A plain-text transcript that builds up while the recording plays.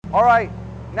All right,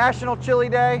 National Chili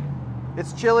Day.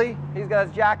 It's chilly. He's got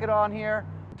his jacket on here.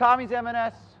 Tommy's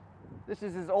M&S. This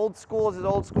is as old school as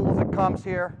it comes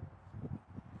here.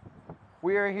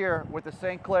 We are here with the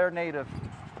St. Clair native,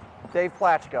 Dave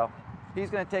Platchko. He's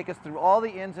going to take us through all the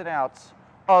ins and outs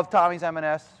of Tommy's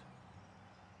M&S.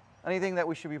 Anything that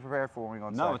we should be prepared for when we go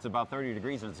inside? No, it's about 30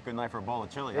 degrees and it's a good night for a bowl of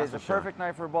chili. It's a perfect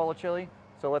night for a bowl of chili,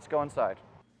 so let's go inside.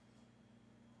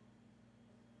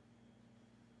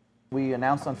 We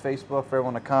announced on Facebook for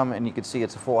everyone to come, and you can see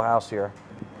it's a full house here.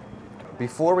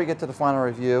 Before we get to the final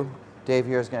review, Dave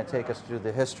here is going to take us through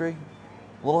the history.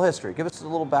 A little history. Give us a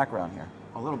little background here.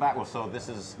 A little background. So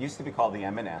this used to be called the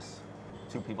M&S.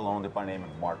 Two people owned it by the name of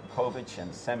Mark Kovich and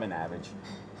Seminavage.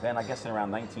 Then I guess in around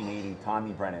 1980,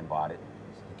 Tommy Brennan bought it.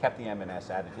 He kept the M&S,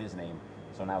 added his name,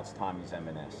 so now it's Tommy's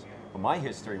M&S. But my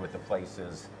history with the place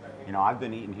is, you know, I've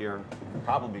been eating here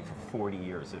probably for 40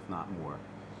 years, if not more.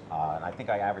 And I think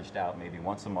I averaged out maybe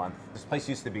once a month. This place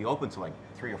used to be open till like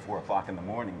 3 or 4 o'clock in the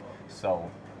morning.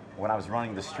 So when I was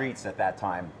running the streets at that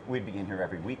time, we'd be in here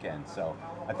every weekend. So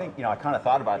I think, you know, I kind of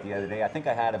thought about it the other day. I think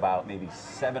I had about maybe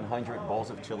 700 bowls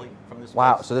of chili from this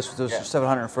Wow, place. so this was your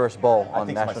 701st bowl I on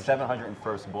think National it's my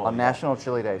 701st bowl. on National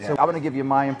Chili Day. Yeah. So I'm going to give you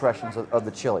my impressions of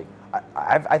the chili.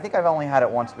 I think I've only had it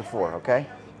once before, okay?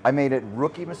 I made a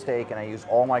rookie mistake and I used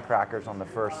all my crackers on the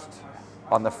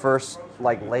first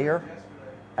like layer.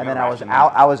 And then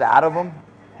I was out of them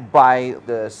by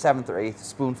the 7th or 8th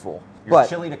spoonful. Your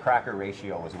chili to cracker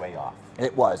ratio was way off.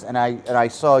 It was, and I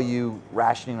saw you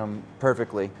rationing them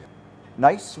perfectly.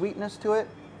 Nice sweetness to it.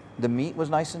 The meat was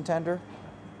nice and tender.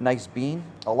 Nice bean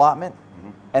allotment,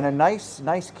 and a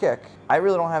nice kick. I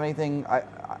really don't have anything.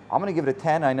 I'm gonna give it a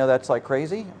 10. I know that's like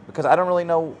crazy because I don't really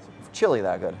know chili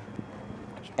that good.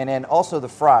 And then also the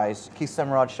fries. Keith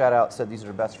Semerod, shout out, said these are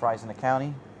the best fries in the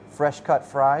county. Fresh cut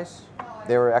fries.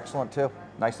 They were excellent too.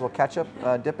 Nice little ketchup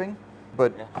dipping,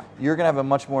 but you're gonna have a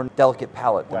much more delicate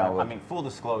palate than I would. Well, I mean, full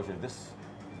disclosure,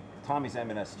 Tommy's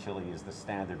M&S chili is the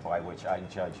standard by which I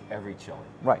judge every chili.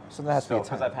 Right, so that has to be a 10.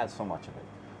 Because I've had so much of it.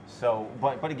 So,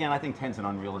 but again, I think 10's an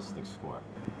unrealistic score.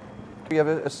 Do you have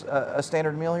a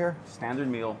standard meal here? Standard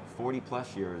meal, 40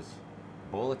 plus years,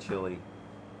 bowl of chili,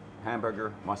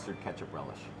 hamburger, mustard, ketchup,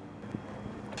 relish.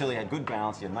 Chili had good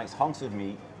balance. You had nice hunks of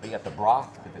meat. But you got the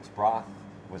broth. If it's broth,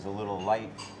 was a little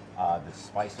light. The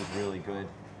spice was really good,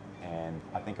 and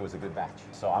I think it was a good batch.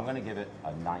 So I'm going to give it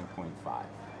a 9.5,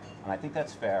 and I think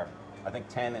that's fair. I think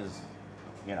 10 is,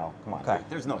 you know, come on. Okay.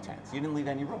 There's no 10s. You didn't leave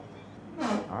any room.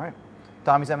 All right.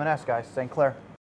 Tommy's M&S, guys. St. Clair.